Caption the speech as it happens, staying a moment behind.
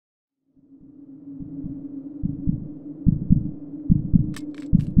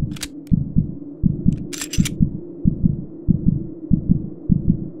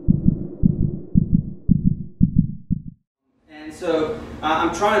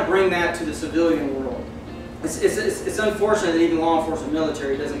I'm trying to bring that to the civilian world. It's unfortunate that even law enforcement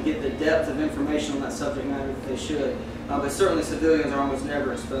military doesn't get the depth of information on that subject matter that they should, but certainly civilians are almost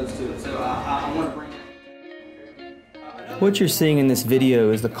never exposed to it. So I want to bring that. What you're seeing in this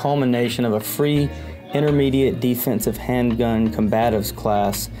video is the culmination of a free intermediate defensive handgun combatives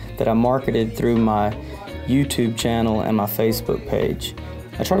class that I marketed through my YouTube channel and my Facebook page.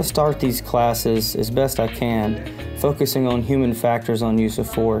 I try to start these classes as best I can, focusing on human factors on use of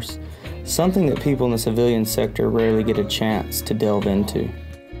force, something that people in the civilian sector rarely get a chance to delve into.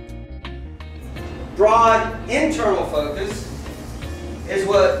 Broad internal focus is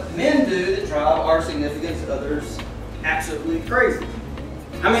what men do that drive our significant others absolutely crazy.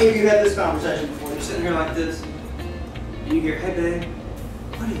 How many of you had this conversation before? You're sitting here like this, and you hear, "Hey babe,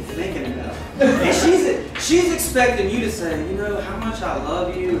 what are you thinking about?" And she's expecting you to say, "You know, how much I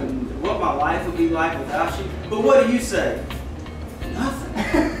love you and what my life would be like without you." But what do you say? Nothing.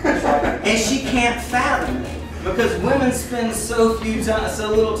 And she can't fathom it because women spend so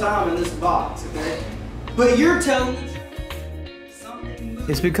little time in this box, okay? But you're telling the truth. Something.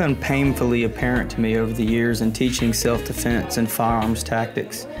 It's become painfully apparent to me over the years in teaching self-defense and firearms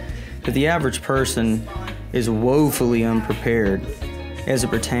tactics that the average person is woefully unprepared as it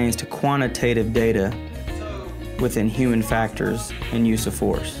pertains to quantitative data within human factors and use of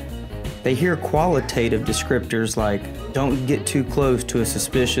force. They hear qualitative descriptors like, "Don't get too close to a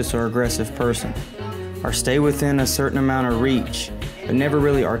suspicious or aggressive person," or "Stay within a certain amount of reach," but never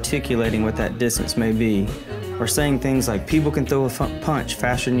really articulating what that distance may be, or saying things like, "People can throw a punch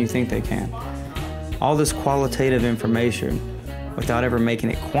faster than you think they can." All this qualitative information without ever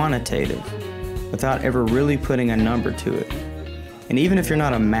making it quantitative, without ever really putting a number to it. And even if you're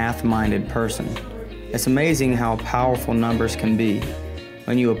not a math-minded person, it's amazing how powerful numbers can be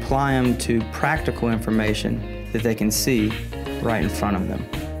when you apply them to practical information that they can see right in front of them.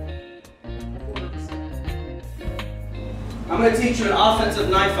 I'm going to teach you an offensive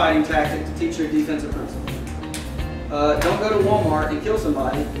knife fighting tactic to teach you a defensive principle. Don't go to Walmart and kill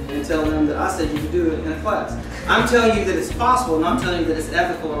somebody and tell them that I said you could do it in a class. I'm telling you that it's possible, and I'm telling you that it's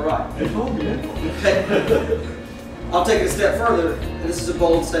ethical or right. Okay? I'll take it a step further, and this is a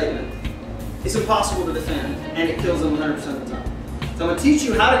bold statement. It's impossible to defend, and it kills them 100% of the time. So I'm going to teach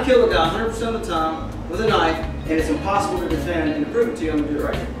you how to kill a guy 100% of the time with a knife, and it's impossible to defend, and to prove it to you, I'm going to do it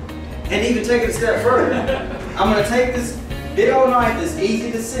right here. And even take it a step further. I'm going to take this big old knife that's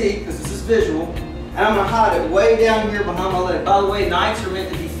easy to see, because this is visual, and I'm going to hide it way down here behind my leg. By the way, knives are meant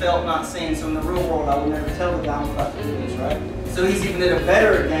to be felt, not seen, so in the real world I would never tell the guy I'm about to do this, right? So he's even at a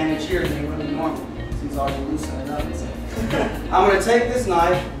better advantage here than he would be normally, since he's already loosening up. I'm going to take this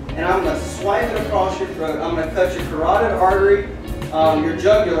knife, and I'm going to swipe it across your throat. I'm going to cut your carotid artery, your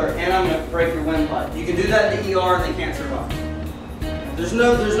jugular, and I'm going to break your windpipe. You can do that in the ER and they can't survive. There's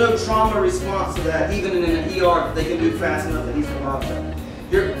no trauma response to that, even in an ER, that they can do fast enough that he survives that.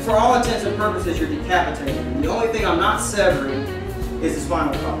 For all intents and purposes, you're decapitated. And the only thing I'm not severing is the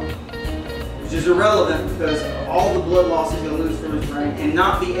spinal column, which is irrelevant because all the blood loss he's going to lose from his brain and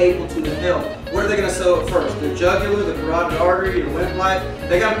not be able to help. Where are they going to sew it first? The jugular, the carotid artery, the windpipe?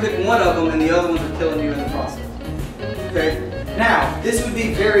 They got to pick one of them, and the other ones are killing you in the process. Okay? Now, this would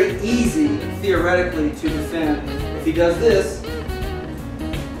be very easy, theoretically, to defend. If he does this,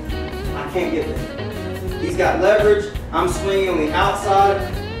 I can't get there. He's got leverage. I'm swinging on the outside.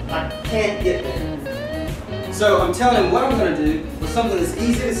 I can't get there. So I'm telling him what I'm going to do with something that's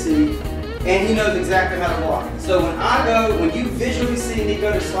easy to see, and he knows exactly how to block it. So when you visually see me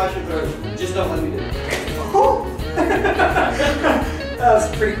go to slice your throat, just don't let me do it. That was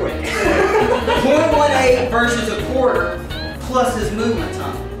pretty quick. 0.18 versus a quarter plus his movement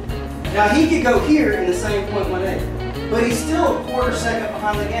time. Now he could go here in the same 0.18, but he's still a quarter second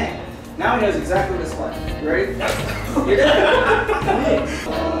behind the game. Now he knows exactly what it's like. You ready? You're done.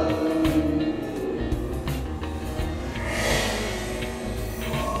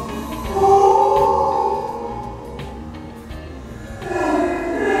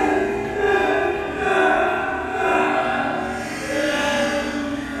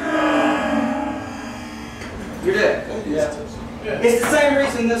 You're dead. Yeah. It's the same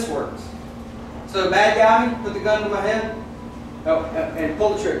reason this works. So a bad guy, put the gun to my head, and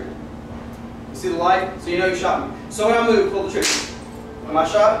pull the trigger. You see the light? So you know you shot me. So when I move, pull the trigger. Am I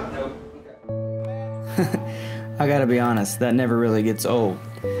shot? No. Okay. I gotta be honest, that never really gets old.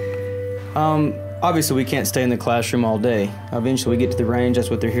 Obviously we can't stay in the classroom all day. Eventually we get to the range, that's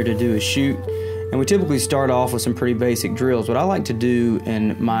what they're here to do, is shoot. And we typically start off with some pretty basic drills. What I like to do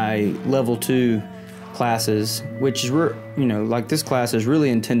in my level 2 classes, which is, like this class is really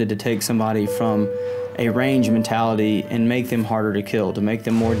intended to take somebody from a range mentality and make them harder to kill, to make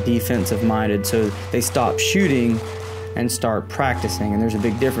them more defensive minded, so they stop shooting and start practicing. And there's a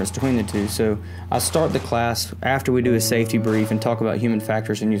big difference between the two. So I start the class after we do a safety brief and talk about human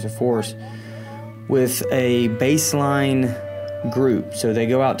factors and use of force with a baseline group. So they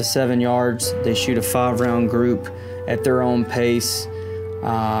go out to 7 yards, they shoot a 5-round group at their own pace,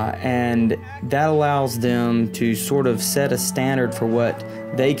 and that allows them to sort of set a standard for what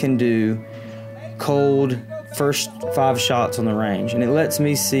they can do cold first 5 shots on the range. And it lets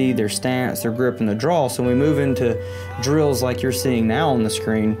me see their stance, their grip, and the draw. So when we move into drills like you're seeing now on the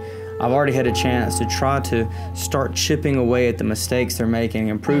screen, I've already had a chance to try to start chipping away at the mistakes they're making,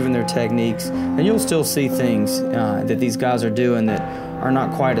 improving their techniques, and you'll still see things that these guys are doing that are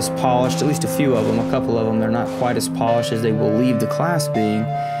not quite as polished, at least a few of them, a couple of them, they're not quite as polished as they will leave the class being,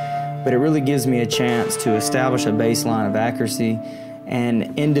 but it really gives me a chance to establish a baseline of accuracy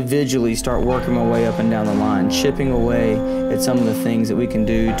and individually start working my way up and down the line, chipping away at some of the things that we can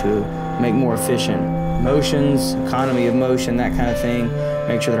do to make more efficient motions, economy of motion, that kind of thing,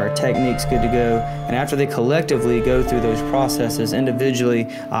 make sure that our technique's good to go. And after they collectively go through those processes individually,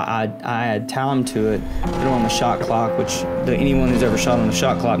 I add time to it, put it on the shot clock, which anyone who's ever shot on the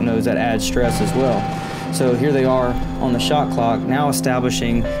shot clock knows that adds stress as well. So here they are on the shot clock, now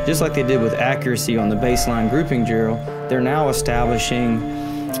establishing, just like they did with accuracy on the baseline grouping drill, they're now establishing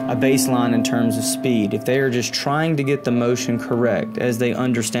a baseline in terms of speed. If they are just trying to get the motion correct as they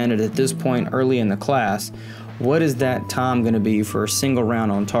understand it at this point early in the class, what is that time going to be for a single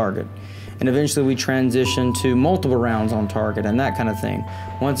round on target? And eventually we transition to multiple rounds on target and that kind of thing.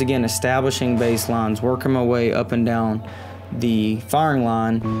 Once again, establishing baselines, working my way up and down the firing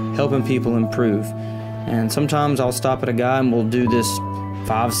line, helping people improve. And sometimes I'll stop at a guy and we'll do this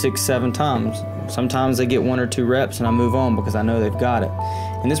 5, 6, 7 times. Sometimes they get 1 or 2 reps and I move on because I know they've got it.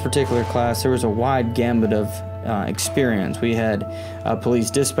 In this particular class, there was a wide gambit of experience. We had a police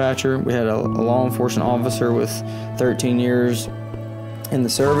dispatcher, we had a law enforcement officer with 13 years in the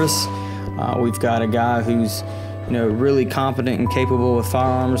service. We've got a guy who's really competent and capable with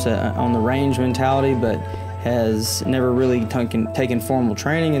firearms on the range mentality, but has never really taken formal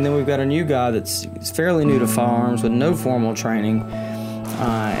training. And then we've got a new guy that's fairly new to firearms with no formal training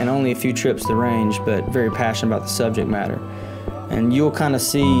and only a few trips to the range, but very passionate about the subject matter. And you'll kind of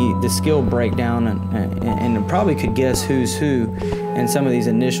see the skill breakdown and probably could guess who's who in some of these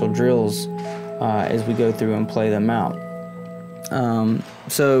initial drills as we go through and play them out.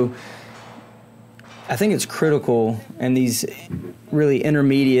 So I think it's critical in these really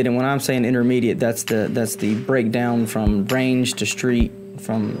intermediate, and when I'm saying intermediate, that's the breakdown from range to street,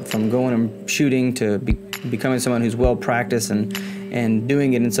 from going and shooting to becoming someone who's well practiced and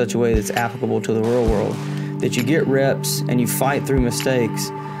doing it in such a way that's applicable to the real world, that you get reps and you fight through mistakes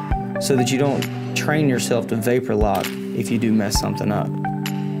so that you don't train yourself to vapor lock if you do mess something up.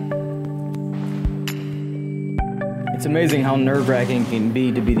 It's amazing how nerve-wracking it can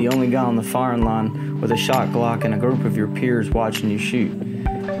be to be the only guy on the firing line with a shot Glock and a group of your peers watching you shoot.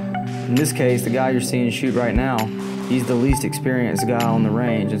 In this case, the guy you're seeing shoot right now, he's the least experienced guy on the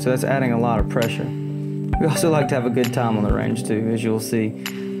range, and so that's adding a lot of pressure. We also like to have a good time on the range too, as you'll see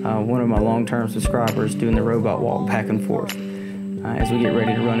one of my long-term subscribers doing the robot walk back and forth as we get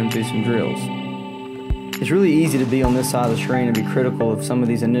ready to run and do some drills. It's really easy to be on this side of the screen and be critical of some of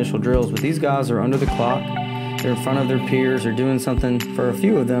these initial drills, but these guys are under the clock. They're in front of their peers. They're doing something, for a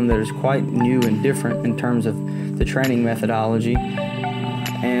few of them, that is quite new and different in terms of the training methodology,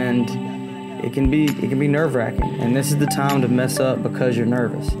 and it can be nerve-wracking. And this is the time to mess up because you're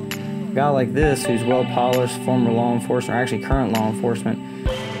nervous. A guy like this, who's well-polished, former law enforcement, or actually current law enforcement,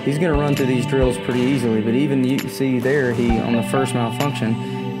 he's going to run through these drills pretty easily. But even you see there, he on the first malfunction,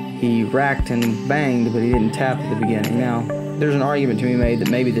 he racked and banged, but he didn't tap at the beginning. Now, there's an argument to be made that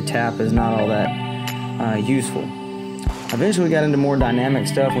maybe the tap is not all that useful. Eventually we got into more dynamic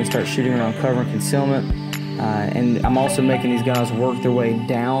stuff. We start shooting around cover and concealment, and I'm also making these guys work their way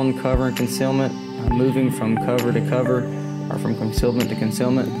down cover and concealment, moving from cover to cover, or from concealment to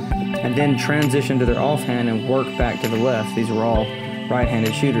concealment, and then transition to their offhand and work back to the left. These were all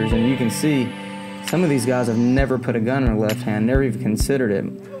right-handed shooters, and you can see some of these guys have never put a gun in their left hand, never even considered it,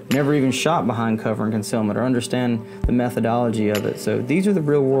 never even shot behind cover and concealment or understand the methodology of it. So these are the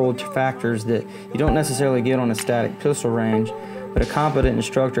real-world factors that you don't necessarily get on a static pistol range, but a competent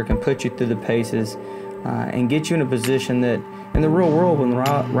instructor can put you through the paces and get you in a position that in the real world, when the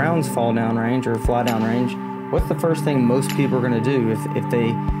rounds fall down range or fly down range, what's the first thing most people are going to do if they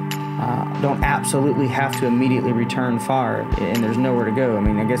don't absolutely have to immediately return fire and there's nowhere to go? I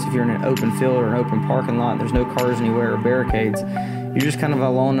mean, I guess if you're in an open field or an open parking lot, there's no cars anywhere or barricades, you're just kind of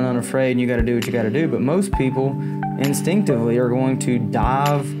alone and unafraid, and you got to do what you got to do. But most people instinctively are going to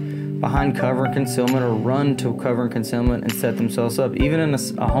dive behind cover and concealment or run to cover and concealment and set themselves up, even in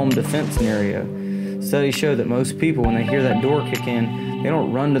a home defense scenario. Studies show that most people, when they hear that door kick in, they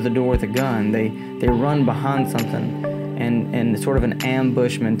don't run to the door with a gun. They run behind something, and sort of an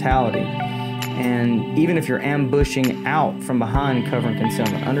ambush mentality. And even if you're ambushing out from behind cover and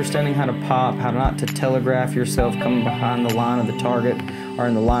concealment, understanding how to pop, how not to telegraph yourself coming behind the line of the target or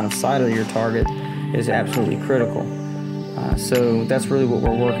in the line of sight of your target is absolutely critical. So that's really what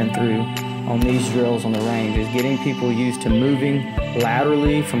we're working through on these drills on the range, is getting people used to moving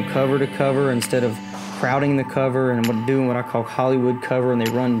laterally from cover to cover instead of crowding the cover and doing what I call Hollywood cover, and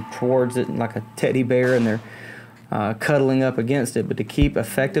they run towards it like a teddy bear and they're cuddling up against it. But to keep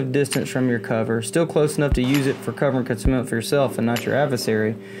effective distance from your cover, still close enough to use it for cover and concealment for yourself and not your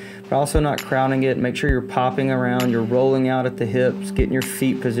adversary, but also not crowding it. Make sure you're popping around, you're rolling out at the hips, getting your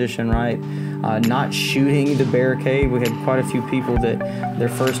feet positioned right, not shooting the barricade. We had quite a few people that their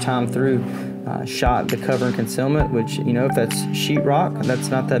first time through shot the cover and concealment, which, you know, if that's sheetrock, that's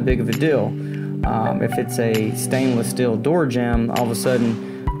not that big of a deal. If it's a stainless steel door jamb, all of a sudden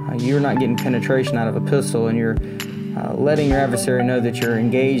you're not getting penetration out of a pistol, and you're letting your adversary know that you're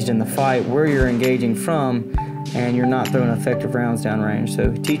engaged in the fight, where you're engaging from, and you're not throwing effective rounds downrange.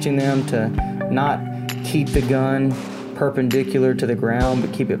 So teaching them to not keep the gun perpendicular to the ground,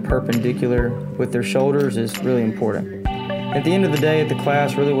 but keep it perpendicular with their shoulders is really important. At the end of the day at the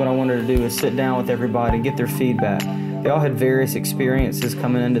class, really what I wanted to do is sit down with everybody, get their feedback. They all had various experiences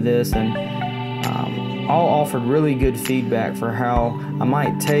coming into this, and all offered really good feedback for how I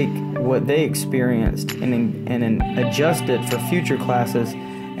might take what they experienced and adjust it for future classes,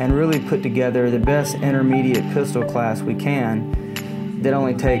 and really put together the best intermediate pistol class we can that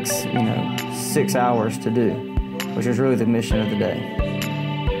only takes, 6 hours to do, which is really the mission of the day.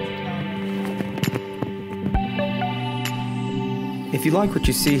 If you like what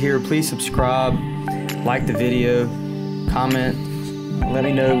you see here, please subscribe, like the video, comment, let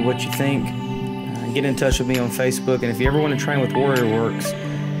me know what you think. Get in touch with me on Facebook, and if you ever want to train with Warrior Works,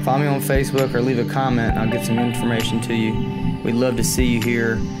 follow me on Facebook or leave a comment and I'll get some information to you. We'd love to see you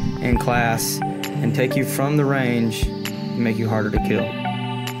here in class and take you from the range and make you harder to kill.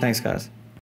 Thanks, guys.